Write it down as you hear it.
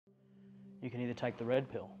You can either take the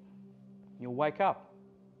red pill, you'll wake up,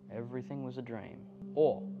 everything was a dream,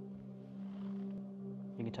 or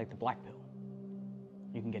you can take the black pill,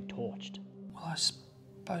 you can get torched. Well, I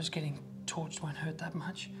suppose getting torched won't hurt that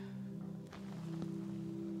much.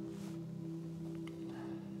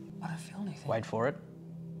 I don't feel anything. Wait for it.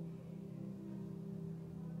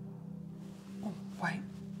 Oh, wait.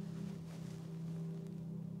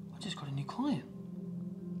 I just got a new client.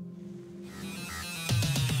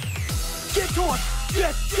 Get torched!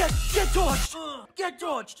 Get torched! Get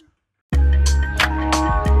torched!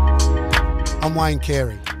 I'm Wayne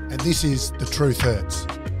Carey, and this is The Truth Hurts.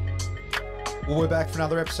 Well, we're back for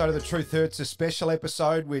another episode of The Truth Hurts, a special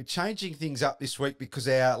episode. We're changing things up this week because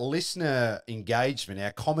our listener engagement,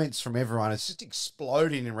 our comments from everyone, is just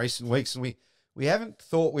exploding in recent weeks, and we haven't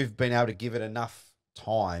thought we've been able to give it enough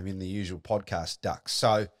time in the usual podcast ducks.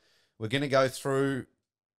 So we're going to go through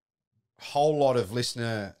a whole lot of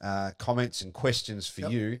listener comments and questions for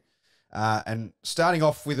you. And starting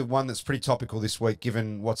off with the one that's pretty topical this week,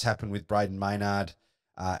 given what's happened with Braden Maynard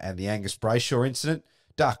and the Angus Brayshaw incident.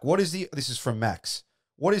 Duck, this is from Max,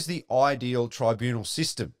 what is the ideal tribunal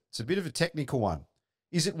system? It's a bit of a technical one.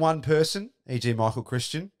 Is it one person, e.g. Michael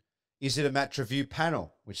Christian? Is it a match review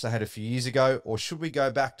panel, which they had a few years ago? Or should we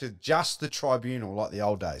go back to just the tribunal like the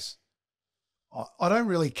old days? I don't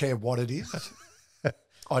really care what it is.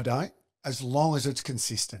 I don't, as long as it's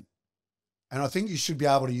consistent. And I think you should be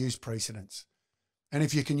able to use precedents. And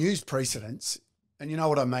if you can use precedents, and you know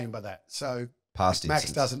what I mean by that. So past Max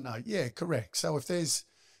incidents. doesn't know. Yeah, correct. So if there's,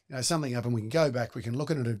 something happened, we can go back, we can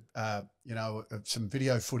look at it, some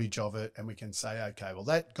video footage of it, and we can say, okay, well,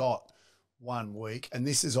 that got 1 week and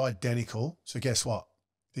this is identical. So guess what?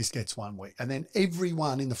 This gets 1 week. And then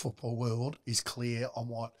everyone in the football world is clear on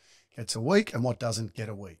what gets a week and what doesn't get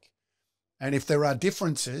a week. And if there are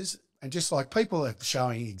differences, and just like people are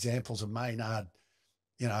showing examples of Maynard,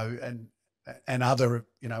 and other,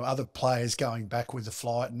 other players going back with the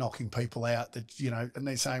flight and knocking people out that, and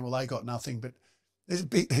they're saying, well, they got nothing, but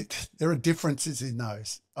there are differences in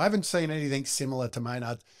those. I haven't seen anything similar to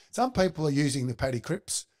Maynard. Some people are using the Paddy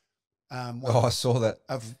Cripps. I saw that.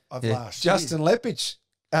 Of last Justin year. Lepich,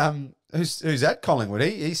 who's at Collingwood,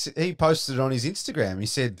 he posted it on his Instagram. He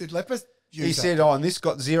said, Did Lepich use he that? said, and this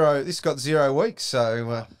got 0 weeks.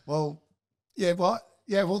 So,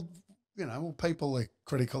 people are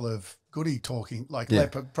critical of Goody talking, like Yeah.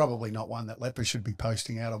 Leper, probably not one that Leper should be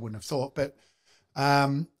posting out, I wouldn't have thought. But,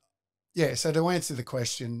 so to answer the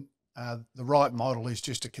question, the right model is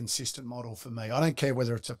just a consistent model for me. I don't care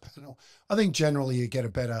whether it's a panel. I think generally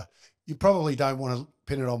you probably don't want to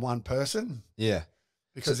pin it on one person. yeah.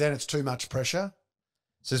 Because then it's too much pressure.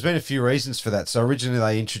 So there's been a few reasons for that. So originally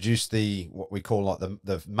they introduced what we call like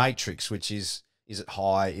the matrix, which is it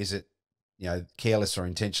high? Is it, careless or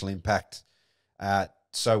intentional impact?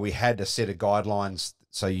 So we had a set of guidelines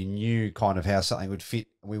so you knew kind of how something would fit.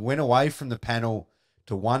 We went away from the panel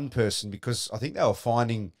to one person because I think they were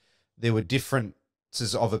finding there were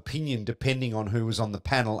differences of opinion depending on who was on the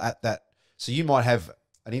panel at that. So you might have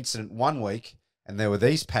an incident 1 week and there were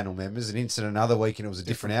these panel members, an incident another week and it was a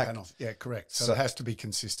different outcome. Panel. Yeah, correct. So it has to be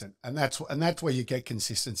consistent. And that's where you get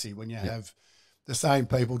consistency, when you have the same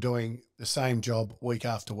people doing the same job week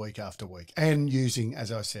after week after week and using,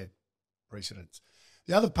 as I said, precedents.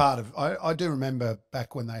 The other part of, I do remember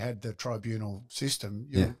back when they had the tribunal system,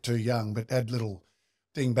 you were too young, but had little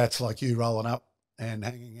dingbats like you rolling up and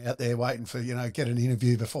hanging out there waiting for, get an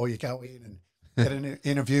interview before you go in and get an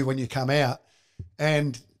interview when you come out.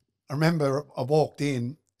 And I remember I walked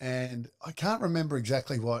in and I can't remember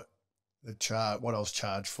exactly what I was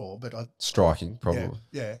charged for, but Striking, probably.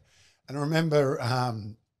 Yeah. And I remember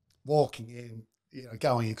walking in,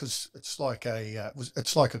 going in, because it's like a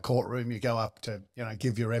courtroom. You go up to,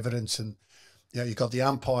 give your evidence, and you've got the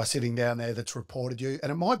umpire sitting down there that's reported you,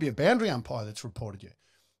 and it might be a boundary umpire that's reported you,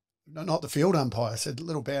 not the field umpire. So the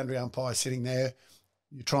little boundary umpire sitting there,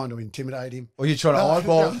 you're trying to intimidate him, Or you're trying to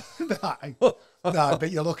eyeball him. No,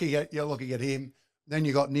 but you're looking at him. Then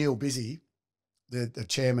you got Neil Busy, the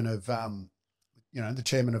chairman of the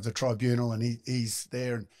chairman of the tribunal, and he's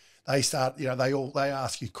there, and they start, they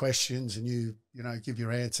ask you questions and you give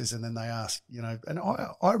your answers, and then they ask, and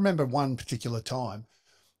I remember one particular time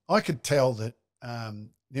I could tell that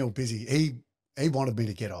Neil Busy, he wanted me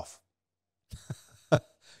to get off.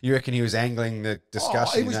 You reckon he was angling the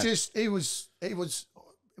discussion? He was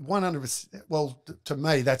 100%. Well, to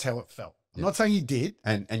me, that's how it felt. I'm not saying he did.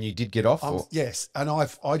 And you did get off? Yes. And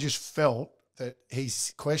I just felt that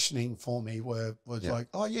his questioning for me was like,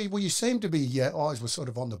 oh yeah, well, you seem to be, eyes were sort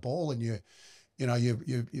of on the ball, and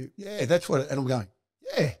that's what, and I'm going,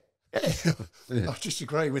 yeah, I was just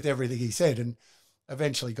agreeing with everything he said and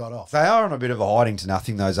eventually got off. They are on a bit of a hiding to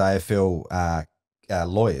nothing, those AFL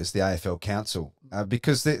lawyers, the AFL Council,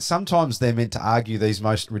 because sometimes they're meant to argue these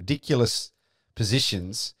most ridiculous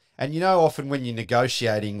positions. And often when you're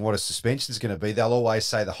negotiating what a suspension is going to be, they'll always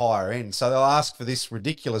say the higher end. So they'll ask for this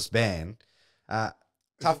ridiculous ban.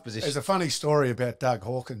 Tough position. There's a funny story about Doug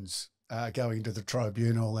Hawkins going to the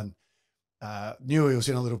tribunal and knew he was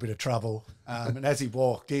in a little bit of trouble. And as he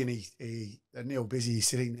walked in, Neil Busy, he's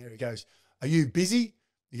sitting there. He goes, "Are you busy?"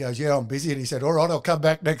 He goes, "Yeah, I'm busy." And he said, "All right, I'll come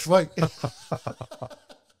back next week."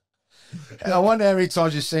 I wonder how many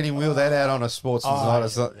times you've seen him wheel that out on a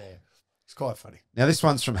sportsman's night. Yeah. It's quite funny. Now, this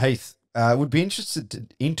one's from Heath. Would be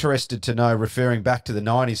interested to know, referring back to the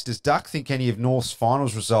 90s, does Duck think any of North's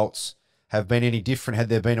finals results have been any different had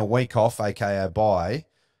there been a week off, aka a bye,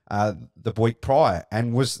 the week prior?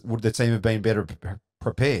 And would the team have been better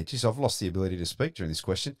prepared? Jeez, I've lost the ability to speak during this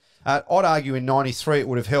question. I'd argue in 93 it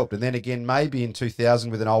would have helped. And then again, maybe in 2000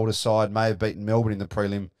 with an older side, may have beaten Melbourne in the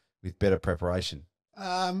prelim with better preparation.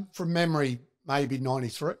 From memory, maybe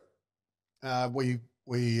 93. We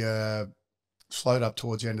slowed up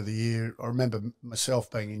towards the end of the year. I remember myself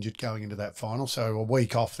being injured going into that final. So a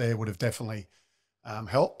week off there would have definitely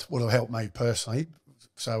helped, would have helped me personally.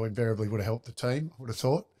 So invariably would have helped the team, I would have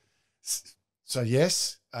thought. So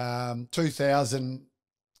yes, 2000,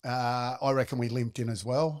 I reckon we limped in as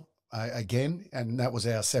well again, and that was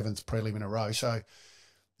our 7th prelim in a row. So,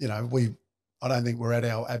 I don't think we're at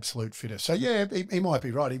our absolute fittest. So yeah, he might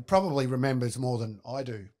be right. He probably remembers more than I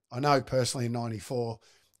do. I know personally in 94,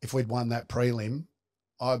 if we'd won that prelim,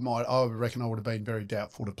 I would reckon I would have been very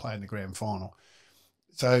doubtful to play in the grand final.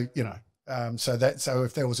 So, so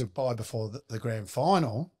if there was a bye before the grand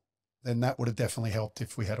final, then that would have definitely helped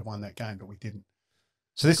if we had won that game, but we didn't.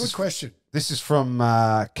 So this Good question. This is from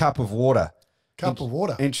Cup of Water. Cup of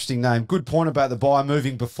Water. Interesting name. Good point about the bye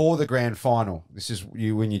moving before the grand final. This is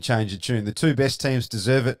when you change the tune. The two best teams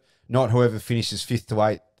deserve it, not whoever finishes 5th to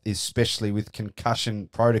 8th, especially with concussion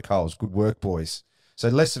protocols. Good work, boys. So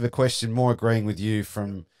less of a question, more agreeing with you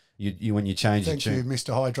from you when you change the tune. Thank you,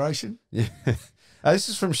 Mr. Hydration. Yeah. This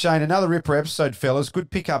is from Shane. Another ripper episode, fellas. Good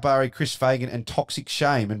pick up, Ari, Chris Fagan, and Toxic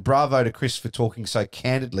Shame. And bravo to Chris for talking so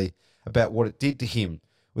candidly about what it did to him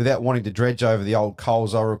without wanting to dredge over the old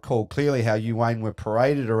coals. I recall clearly how you, Wayne, were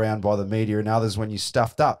paraded around by the media and others when you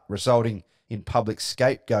stuffed up, resulting in public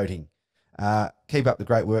scapegoating. Keep up the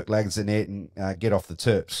great work, lads, and Ayrton. Get off the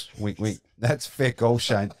terps. Wink, wink. That's fair call,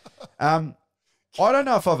 Shane. I don't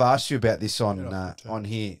know if I've asked you about this on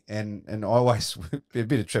here, and I always a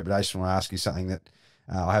bit of trepidation when I ask you something that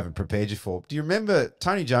I haven't prepared you for. Do you remember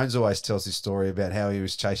Tony Jones always tells this story about how he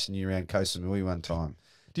was chasing you around Koh Samui one time?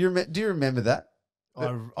 Do you remember that?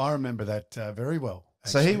 I remember that very well.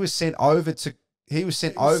 Actually. So he was sent over to there. He was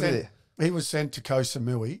sent to Koh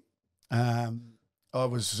Samui.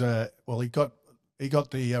 He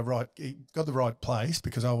got the right place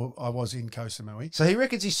because I was in Koh Samui. So he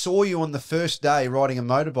reckons he saw you on the first day riding a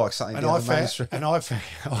motorbike, something. And I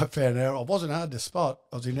found out I wasn't hard to spot.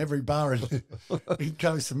 I was in every bar in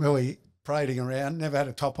Koh Samui, parading around. Never had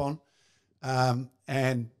a top on,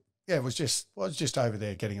 and yeah, I was just over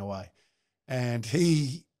there getting away. And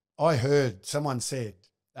I heard someone said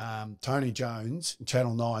Tony Jones,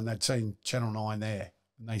 Channel 9. They'd seen Channel 9 there,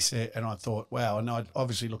 and they said, and I thought, wow. And I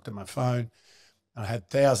obviously looked at my phone. I had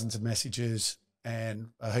thousands of messages and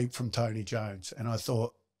a heap from Tony Jones. And I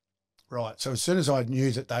thought, right. So as soon as I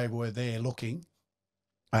knew that they were there looking,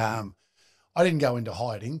 I didn't go into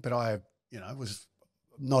hiding, but I, was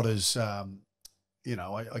not as, I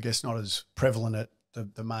guess not as prevalent at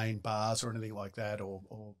the main bars or anything like that or,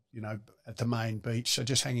 at the main beach. So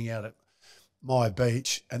just hanging out at my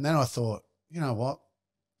beach. And then I thought, you know what,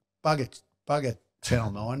 bugger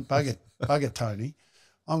Channel 9, bugger Tony.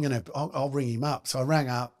 I'll ring him up. So I rang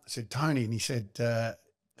up, I said, Tony, and he said,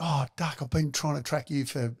 oh, Duck, I've been trying to track you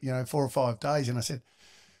for, 4 or 5 days. And I said,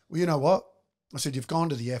 well, you know what? I said, you've gone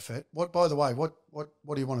to the effort. What, by the way, what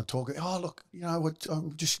do you want to talk? Oh, look, I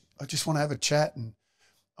just want to have a chat. And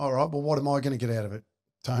all right, well, what am I going to get out of it,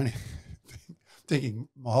 Tony? Thinking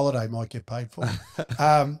my holiday might get paid for.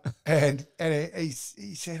 And he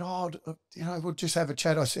said, oh, we'll just have a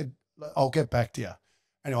chat. I said, I'll get back to you.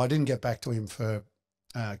 Anyway, I didn't get back to him for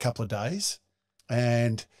a couple of days,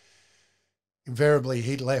 and invariably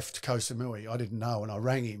he'd left Koh Samui. I didn't know, and I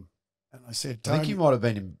rang him and I said, I think you might have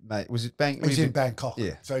been in, mate. Was it Bangkok? He was in Bangkok.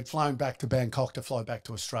 Yeah. So he'd flown back to Bangkok to fly back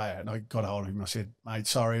to Australia, and I got a hold of him. I said, mate,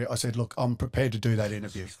 sorry. I said, look, I'm prepared to do that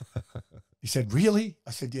interview. He said, really?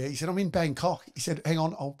 I said, yeah. He said, I'm in Bangkok. He said, hang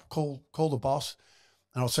on, I'll call the boss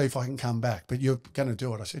and I'll see if I can come back, but you're going to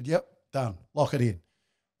do it. I said, yep, done. Lock it in.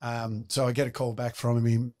 So I get a call back from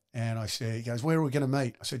him, and I say, he goes, "Where are we going to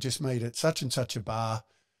meet?" I said, "Just meet at such and such a bar."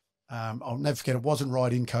 I'll never forget, it wasn't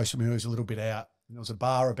right in Koh Samui, it was a little bit out. And there was a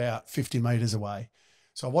bar about 50 metres away.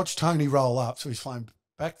 So I watched Tony roll up. So he's flown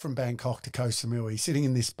back from Bangkok to Koh Samui, sitting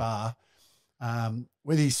in this bar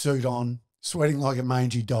with his suit on, sweating like a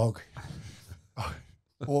mangy dog,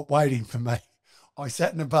 waiting for me. I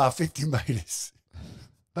sat in the bar 50 metres,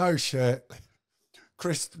 no shirt,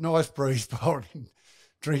 crisp, nice breeze blowing,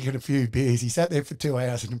 drinking a few beers. He sat there for 2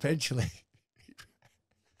 hours and eventually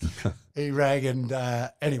he rang. And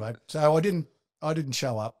anyway, so I didn't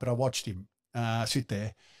show up, but I watched him sit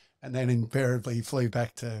there, and then invariably he flew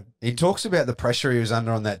back to. He talks about the pressure he was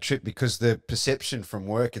under on that trip because the perception from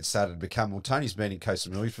work had started to become, well, Tony's been in Koh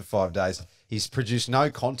Samui for 5 days. He's produced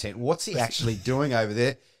no content. What's he actually doing over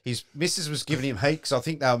there? His missus was giving him heat because I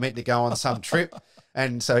think they were meant to go on some trip.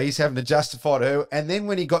 And so he's having to justify to her. And then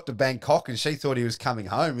when he got to Bangkok and she thought he was coming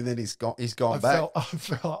home, and then he's gone back.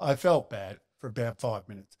 I felt bad for about 5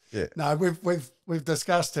 minutes. Yeah. No, we've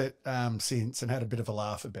discussed it since and had a bit of a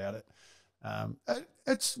laugh about it.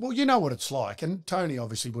 It's, well, you know what it's like, and Tony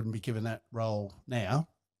obviously wouldn't be given that role now.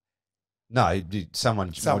 No, someone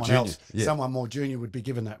more junior. Else, Yeah. someone more junior would be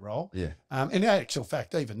given that role. Yeah. In actual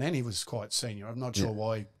fact, even then he was quite senior. I'm not sure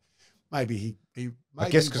why. Maybe he. I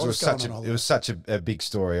guess because it was such a big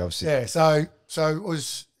story, obviously. Yeah. So it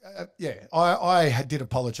was. I did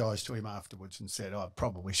apologise to him afterwards and said I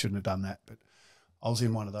probably shouldn't have done that, but I was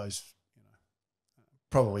in one of those,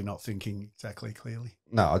 probably not thinking exactly clearly.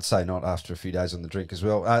 No, I'd say not after a few days on the drink as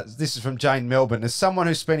well. This is from Jane Melbourne. As someone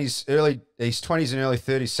who spent his 20s and early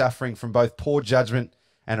 30s suffering from both poor judgment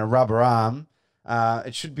and a rubber arm,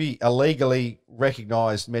 it should be a legally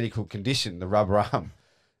recognised medical condition, the rubber arm.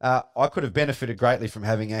 I could have benefited greatly from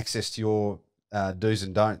having access to your do's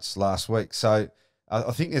and don'ts last week. So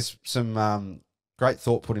I think there's some great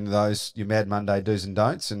thought put into those, your Mad Monday do's and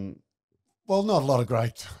don'ts. And well, not a lot of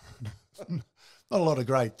great, not a lot of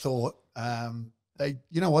great thought. They,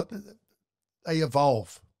 you know what, they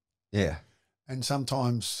evolve. Yeah. And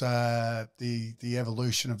sometimes the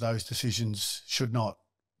evolution of those decisions should not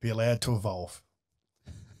be allowed to evolve.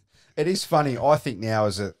 It is funny. I think now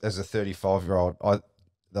as a 35-year-old,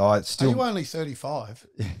 I still. Are you only 35?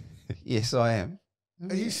 Yes, I am.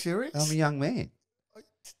 Are you serious? I'm a young man.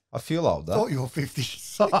 I feel old though. I thought you were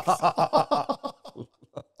 56.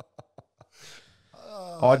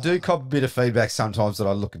 I do cop a bit of feedback sometimes that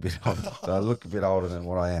I look a bit older. I look a bit older than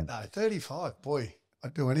what I am. No, 35. Boy,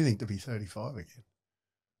 I'd do anything to be 35 again.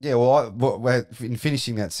 Yeah, well, in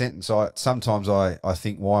finishing that sentence, sometimes I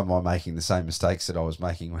think, why am I making the same mistakes that I was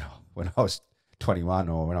making when I was 21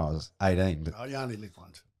 or when I was 18? But you only live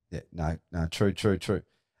once. Yeah, no, true.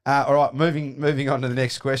 All right, moving on to the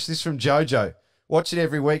next question. This is from Jojo. Watch it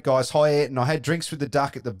every week, guys. Hi, Ayrton. I had drinks with the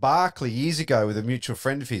duck at the Barclay years ago with a mutual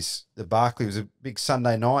friend of his. The Barclay was a big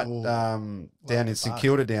Sunday night down in St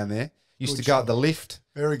Kilda down there. Used to go up the lift.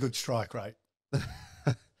 Very good strike rate.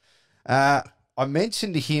 I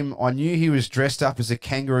mentioned to him I knew he was dressed up as a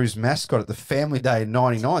Kangaroos mascot at the family day in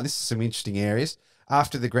 '99. This is some interesting areas.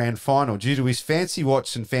 After the grand final, due to his fancy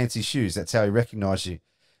watch and fancy shoes. That's how he recognised you.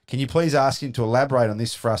 Can you please ask him to elaborate on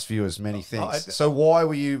this for us viewers? Many thanks. So why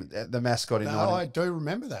were you the mascot in '99? I do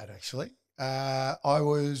remember that, actually. I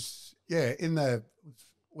was,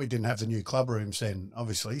 we didn't have the new club rooms then,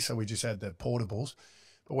 obviously, so we just had the portables.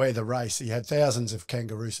 But where the race, you had thousands of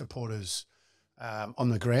Kangaroo supporters on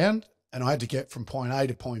the ground, and I had to get from point A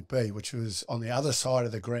to point B, which was on the other side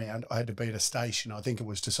of the ground. I had to be at a station. I think it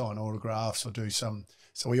was to sign autographs or do some.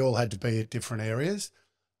 So we all had to be at different areas.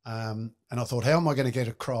 And I thought, how am I going to get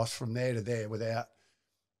across from there to there without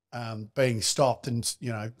being stopped and,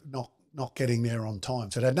 not getting there on time?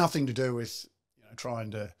 So it had nothing to do with,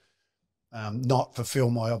 trying to not fulfill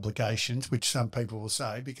my obligations, which some people will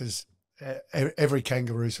say, because every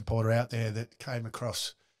Kangaroo supporter out there that came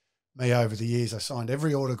across me over the years, I signed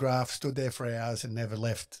every autograph, stood there for hours and never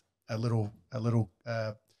left a little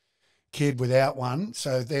kid without one.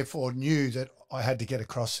 So therefore knew that I had to get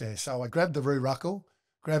across there. So I grabbed the Ruckle,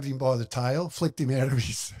 grabbed him by the tail, flicked him out of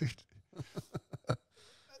his suit.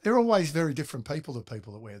 They're always very different people, the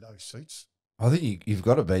people that wear those suits. I think you've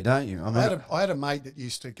got to be, don't you? I had a mate that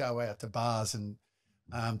used to go out to bars and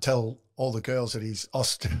tell all the girls that he's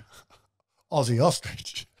Aussie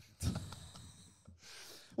ostrich.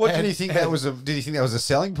 What did you think that was? Did you think that was a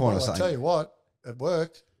selling point or something? I'll tell you what, it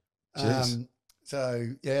worked. Jeez. So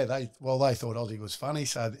yeah, they thought Aussie was funny,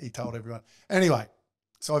 so he told everyone. Anyway,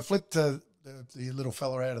 so I flipped the little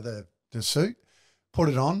fella out of the suit, put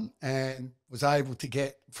it on, and was able to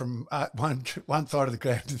get from one side of the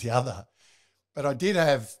ground to the other. But I did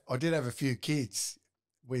have a few kids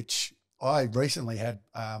which I recently had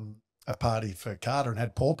a party for Carter and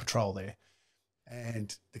had Paw Patrol there.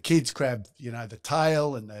 And the kids grab, the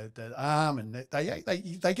tail and the arm, and they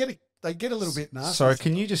get a little bit nasty. Sorry,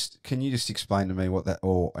 can you just explain to me what that,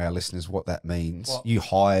 or our listeners, what that means? What? You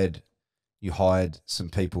hired some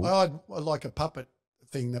people. I like a puppet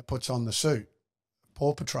thing that puts on the suit.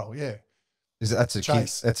 Paw Patrol, yeah. That's a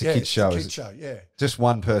Chase. kid? That's a Yeah, kid show. It's a is kid it? show, yeah. Just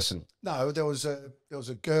one person. No, there was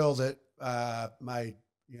a girl that made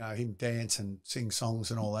him dance and sing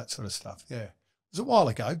songs and all that sort of stuff. Yeah, it was a while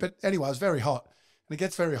ago, but anyway, it was very hot, and it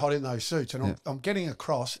gets very hot in those suits. And I'm getting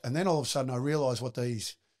across, and then all of a sudden I realise what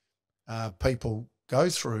these people go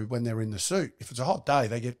through when they're in the suit. If it's a hot day,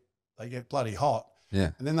 they get bloody hot.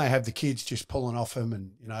 Yeah, and then they have the kids just pulling off them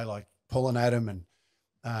and like pulling at them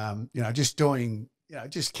and just doing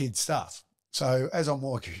just kid stuff. So as I'm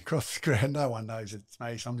walking across the ground, no one knows it's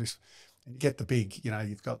me. So I'm just, and you get the big,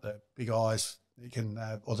 you've got the big eyes you can,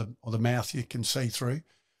 or the mouth you can see through,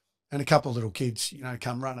 and a couple of little kids,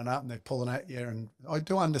 come running up and they're pulling at you. And I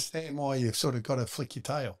do understand why you've sort of got to flick your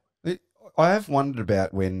tail. I have wondered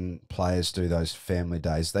about when players do those family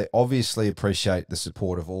days. They obviously appreciate the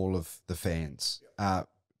support of all of the fans.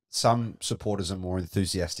 Some supporters are more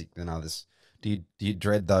enthusiastic than others. Do you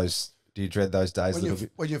dread those? Do you dread those days a little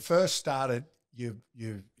bit? When you first started, you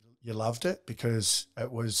loved it because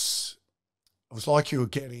it was like you were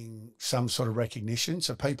getting some sort of recognition.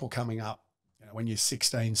 So people coming up, when you're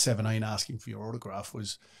 16, 17, asking for your autograph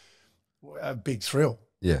was a big thrill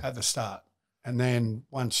at the start. And then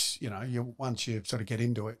once you sort of get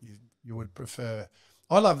into it, you would prefer.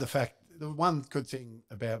 I love the fact, the one good thing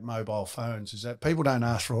about mobile phones is that people don't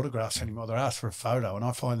ask for autographs anymore. They ask for a photo, and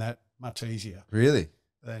I find that much easier. Really?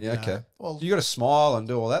 Than, yeah, okay. Well, you got to smile and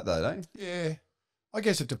do all that though, don't you? Yeah. I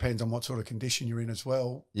guess it depends on what sort of condition you're in as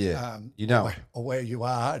well. Yeah, or where you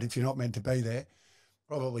are, and if you're not meant to be there,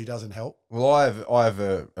 probably doesn't help. Well, I have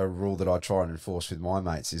a rule that I try and enforce with my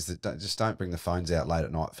mates is that don't bring the phones out late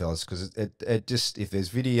at night, fellas, because it just, if there's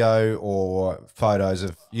video or photos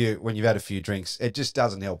of you when you've had a few drinks, it just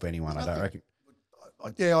doesn't help anyone. I don't reckon.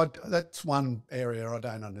 Yeah, that's one area I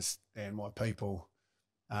don't understand why people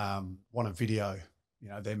want a video.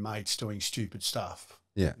 Their mates doing stupid stuff.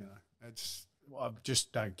 Yeah, I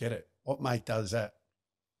just don't get it. What mate does that?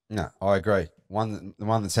 No, I agree. The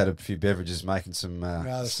one that's had a few beverages making some. No,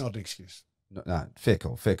 that's not an excuse. No, fair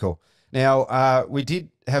call. Now, we did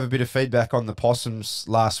have a bit of feedback on the possums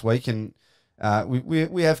last week, and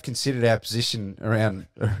we have considered our position around.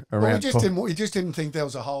 We just didn't think there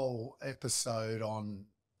was a whole episode on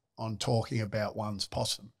talking about one's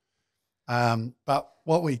possum. But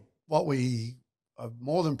what we are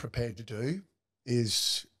more than prepared to do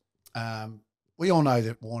is, we all know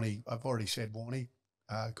that Warnie. I've already said Warnie.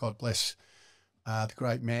 God bless the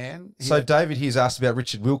great man. So David here's asked about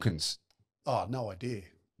Richard Wilkins. Oh, no idea.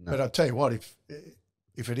 No. But I'll tell you what,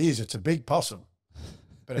 if it is, it's a big possum.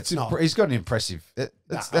 But it's not. He's got an impressive.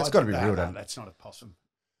 That's got to be real, don't it? That's not a possum.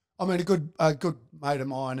 I mean, a good mate of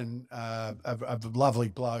mine and a lovely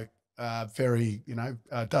bloke, very,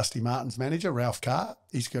 Dusty Martin's manager, Ralph Carr.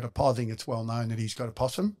 He's got I think it's well known that he's got a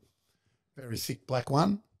possum, very thick black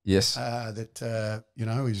one. Yes. That,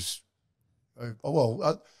 is...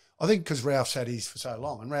 I think because Ralph's had his for so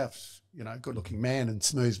long, and Ralph's, good-looking man and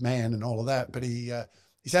smooth man and all of that, but he's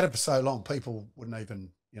had it for so long, people wouldn't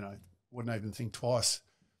even think twice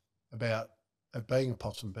about it being a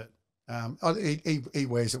possum. But he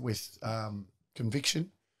wears it with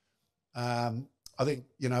conviction. I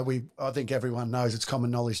think everyone knows, it's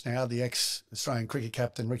common knowledge now, the ex-Australian cricket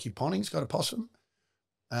captain Ricky Ponning's got a possum.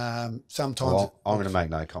 Sometimes I'm going to make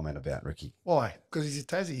no comment about Ricky. Why? Because he's a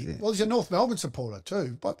Tassie. Yeah. Well, he's a North Melbourne supporter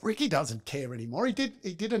too. But Ricky doesn't care anymore. He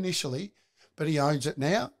did initially, but he owns it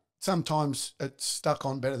now. Sometimes it's stuck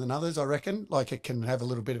on better than others, I reckon. Like it can have a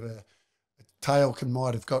little bit of a tail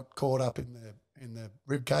might have got caught up in the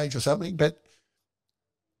rib cage or something. But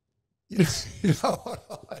you know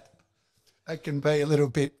what? It can be a little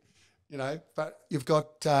bit, But you've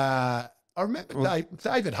got. I remember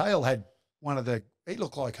David Hale had one of the. He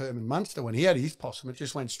looked like Herman Munster when he had his possum. It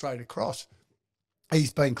just went straight across.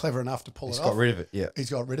 He's been clever enough to pull it off. He's got rid of it, yeah.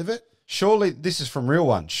 He's got rid of it. Surely, this is from Real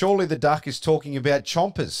One. Surely the Duck is talking about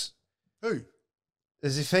chompers. Who?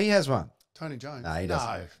 As if he has one. Tony Jones. No, he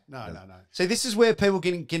doesn't. No. See, this is where people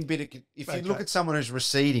get a bit. If you look at someone who's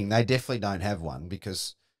receding, they definitely don't have one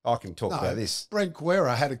because I can talk about this. Brent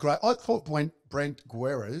Guerra had a great. I thought Brent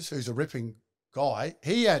Guerra's, who's a ripping guy,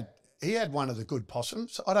 he had one of the good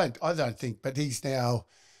possums. I don't think, but he's now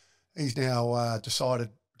decided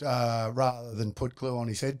rather than put glue on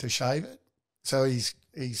his head to shave it. So he's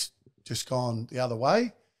just gone the other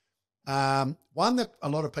way. One that a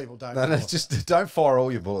lot of people don't No, know. no, just don't fire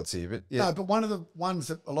all your bullets here. But yeah, No, but one of the ones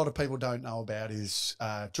that a lot of people don't know about is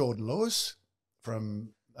Jordan Lewis from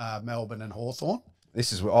Melbourne and Hawthorn.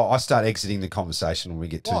 this is where I start exiting the conversation when we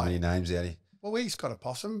get too Why? many names out here. Well, he's got a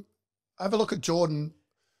possum. Have a look at Jordan.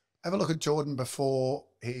 Have a look at Jordan before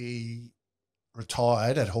he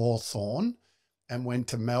retired at Hawthorn and went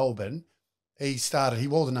to Melbourne. He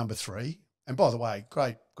wore the number 3. And by the way,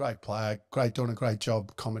 great player, doing a great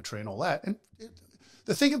job, commentary and all that. And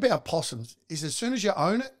the thing about possums is as soon as you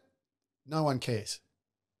own it, no one cares.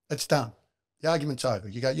 It's done. The argument's over.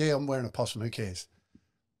 You go, yeah, I'm wearing a possum. Who cares?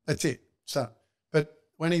 That's it. It's done. But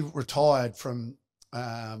when he retired from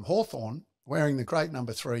Hawthorn, wearing the great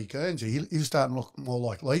number 3 Guernsey, he was starting to look more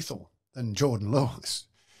like Lethal than Jordan Lewis.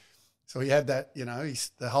 So he had that,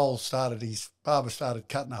 his barber started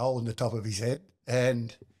cutting a hole in the top of his head.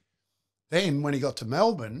 And then when he got to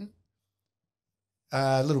Melbourne,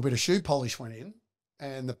 a little bit of shoe polish went in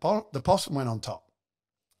and the possum went on top.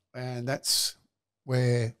 And that's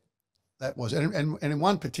where that was. And in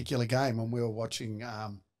one particular game when we were watching,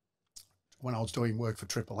 when I was doing work for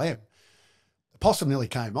Triple M, the possum nearly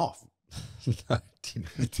came off. No,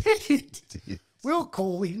 It did. We were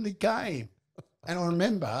calling the game. And I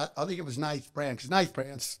remember, I think it was Nath Brown, because Nath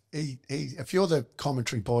Brown's, a few of the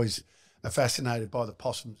commentary boys are fascinated by the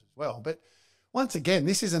possums as well. But once again,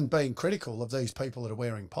 this isn't being critical of these people that are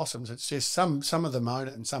wearing possums. It's just some of them own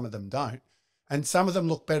it and some of them don't. And some of them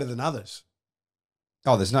look better than others.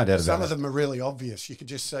 Oh, there's no doubt about it. Some of them are really obvious. You can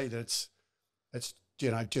just see that it's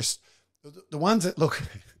just the ones that look,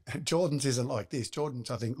 Jordan's isn't like this. Jordan's,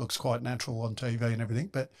 I think, looks quite natural on TV and everything.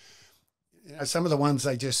 But, some of the ones,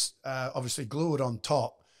 they just obviously glue it on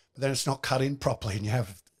top, but then it's not cut in properly. And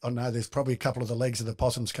I know there's probably a couple of the legs of the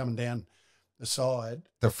possums coming down the side.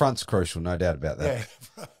 The front's crucial, no doubt about that.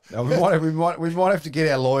 Yeah. No, we might have to get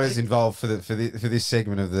our lawyers involved for this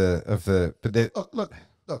segment of the. But Look.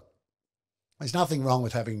 There's nothing wrong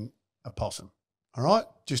with having a possum. All right,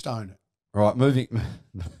 just own it. All right,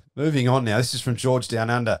 moving on now. This is from George Down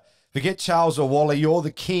Under. Forget Charles or Wally, you're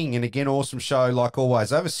the king. And again, awesome show like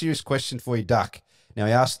always. I have a serious question for you, Duck. Now,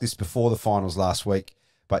 I asked this before the finals last week,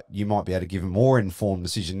 but you might be able to give a more informed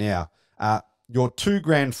decision now. Your 2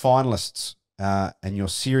 grand finalists and your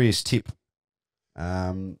serious tip.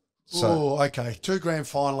 Okay, 2 grand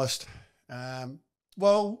finalist.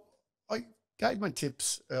 Well, I gave my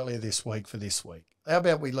tips earlier this week for this week. How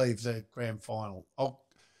about we leave the grand final?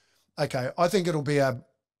 I think it'll be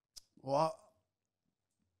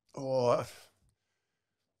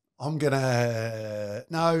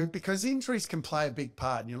no, because injuries can play a big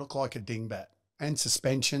part and you look like a dingbat. And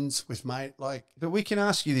suspensions with mate, like. But we can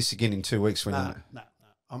ask you this again in 2 weeks when No.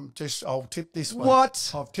 I'll tip this one.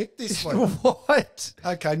 What? I've tipped this one. What?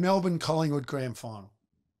 Okay, Melbourne Collingwood grand final.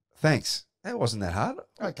 Thanks. That wasn't that hard.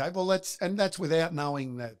 Okay, well that's without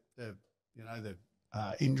knowing the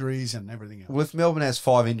injuries and everything else. Well, if Melbourne has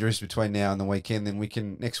 5 injuries between now and the weekend, then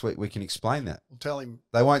next week we can explain that. We'll tell him.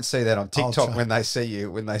 They won't see that on TikTok when they see your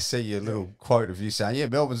little quote of you saying, "Yeah,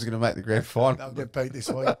 Melbourne's going to make the grand final." They'll get beat this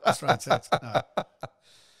week. That's right.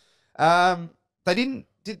 No. They didn't.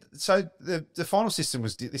 So the final system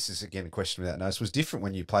was. This is again a question without notice. Was different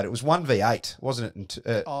when you played. It was 1v8, wasn't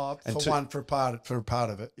it? For a part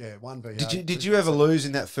of it, yeah, 1v8. Did you ever lose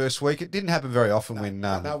in that first week? It didn't happen very often when.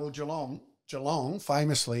 No, well, Geelong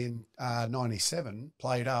famously in 97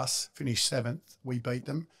 played us, finished 7th. We beat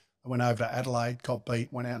them. I went over to Adelaide, got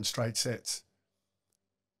beat, went out in straight sets.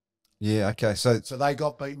 Yeah. Okay. So they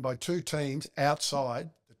got beaten by 2 teams outside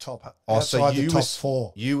the top. So you the top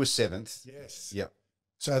 4. You were 7th. Yes. Yep.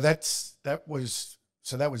 So that was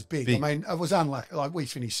big. I mean, it was unlucky. Like we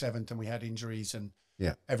finished 7th and we had injuries and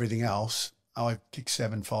everything else. I kicked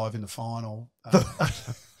 7-5 in the final.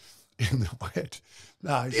 In the wet.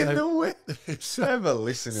 No, in the wet. Have a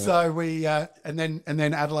listen. So we and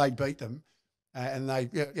then Adelaide beat them, and they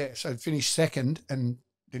so finished 2nd and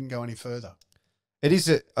didn't go any further.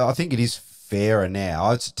 I think it is fairer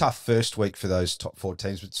now. It's a tough first week for those top 4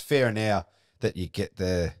 teams, but it's fairer now that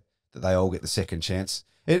that they all get the second chance.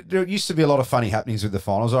 There used to be a lot of funny happenings with the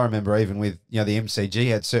finals. I remember even with the MCG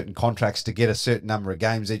had certain contracts to get a certain number of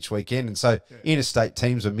games each weekend, and so interstate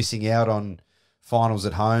teams were missing out on finals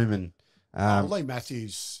at home. And Lee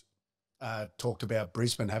Matthews talked about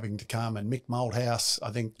Brisbane having to come, and Mick Moldhouse,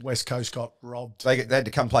 I think West Coast got robbed. They had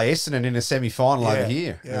to come play Essendon in a semi-final over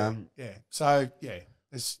here. So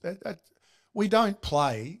we don't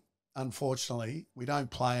play. Unfortunately, we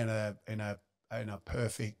don't play in a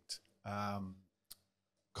perfect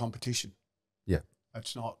competition. Yeah,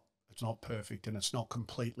 it's not perfect, and it's not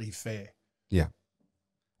completely fair. Yeah.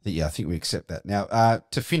 Yeah, I think we accept that. Now,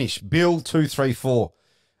 to finish, Bill 234.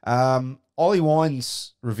 Ollie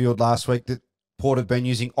Wines revealed last week that Port have been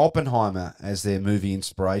using Oppenheimer as their movie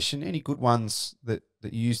inspiration. Any good ones that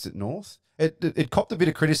you used at North? It copped a bit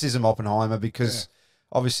of criticism, Oppenheimer, because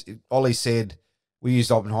obviously Ollie said we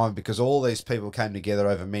used Oppenheimer because all these people came together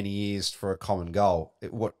over many years for a common goal.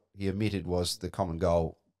 What he omitted was the common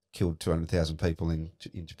goal killed 200,000 people in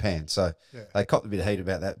Japan. So they copped a bit of heat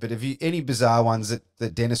about that. But have you any bizarre ones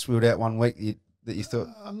that Dennis wheeled out one week that you thought?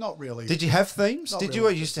 Not really. Did you have themes? Did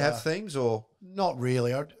really you used to have themes or? Not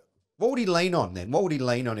really. What would he lean on then? What would he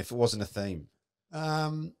lean on if it wasn't a theme?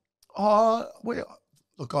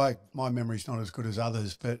 Look, my memory's not as good as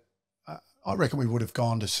others, but I reckon we would have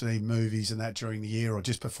gone to see movies and that during the year or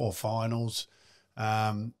just before finals.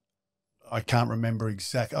 I can't remember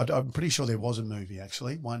exactly. I'm pretty sure there was a movie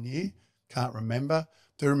actually one year. Can't remember.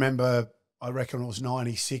 Do remember, I reckon it was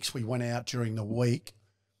 96. We went out during the week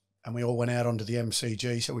and we all went out onto the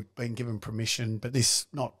MCG. So we'd been given permission, but this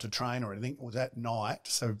not to train or anything. It was at night,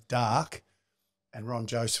 so dark. And Ron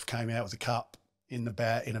Joseph came out with a cup in a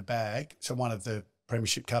bag. So one of the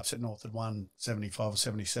premiership cups at North had won 75 or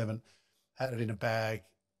 77, had it in a bag,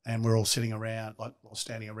 and we're all sitting around, like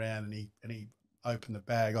standing around, and he opened the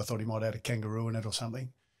bag. I thought he might have had a kangaroo in it or something.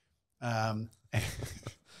 So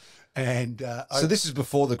this is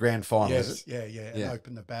before the grand final, yes, is it? Yeah. And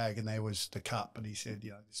opened the bag and there was the cup, and he said,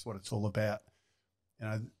 this is what it's all about.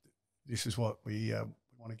 This is what we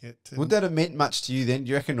want to get to. Would that have meant much to you then, do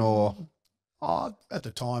you reckon, or? At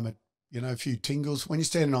the time, a few tingles. When you're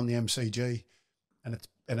standing on the MCG and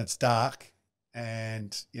it's dark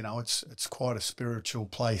and, it's quite a spiritual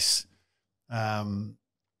place,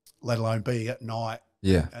 let alone be at night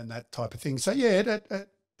and that type of thing. So, that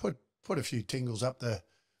put a few tingles up the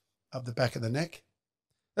back of the neck.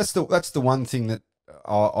 That's the one thing that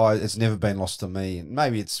it's never been lost to me, and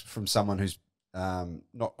maybe it's from someone who's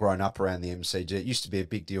not grown up around the MCG. It used to be a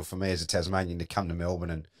big deal for me as a Tasmanian to come to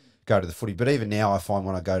Melbourne and go to the footy, but even now I find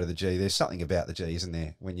when I go to the G, there's something about the G, isn't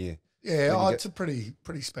there? It's a pretty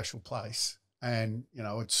special place, and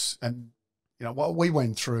what we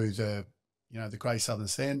went through the Great Southern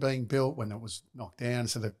Stand being built when it was knocked down,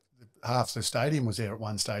 so half the stadium was there at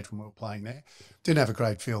one stage when we were playing there. Didn't have a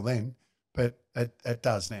great feel then, but it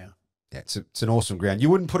does now. Yeah, it's an awesome ground.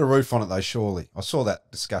 You wouldn't put a roof on it though, surely. I saw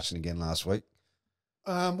that discussion again last week.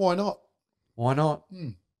 Why not? Why not?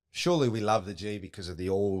 Surely we love the G because of the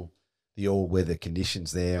all weather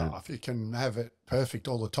conditions there. If you can have it perfect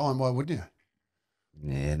all the time, why wouldn't you?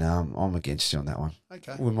 Yeah, no, I'm against you on that one.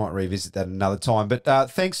 Okay. We might revisit that another time. But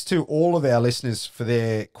thanks to all of our listeners for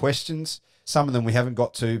their questions. Some of them we haven't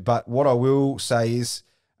got to, but what I will say is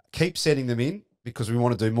keep sending them in because we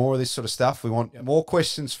want to do more of this sort of stuff. We want more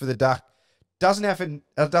questions for the Duck. Doesn't have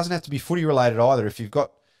to be footy related either. If you've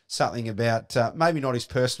got something about maybe not his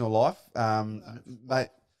personal life, mate.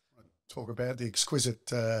 Talk about the exquisite.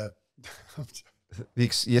 The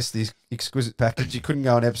exquisite package. You couldn't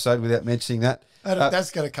go an episode without mentioning that.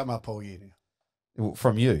 That's going to come up all year now.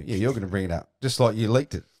 From you. Yeah, you're going to bring it up, just like you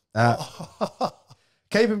leaked it.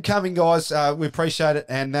 Keep them coming, guys. We appreciate it.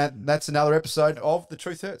 And that's another episode of The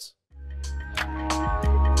Truth Hurts.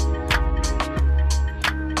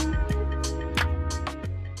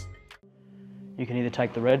 You can either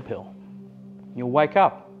take the red pill. You'll wake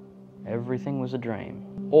up. Everything was a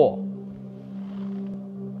dream. Or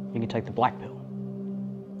you can take the black pill.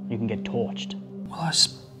 You can get torched. Well, I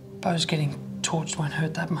suppose getting torched won't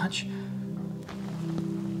hurt that much.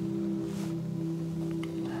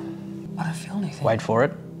 I don't feel anything. Wait for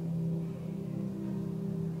it.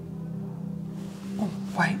 Oh,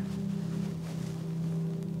 wait.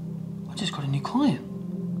 I just got a new client.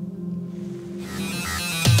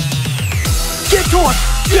 Get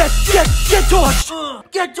torched! Get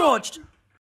torched! Get torched!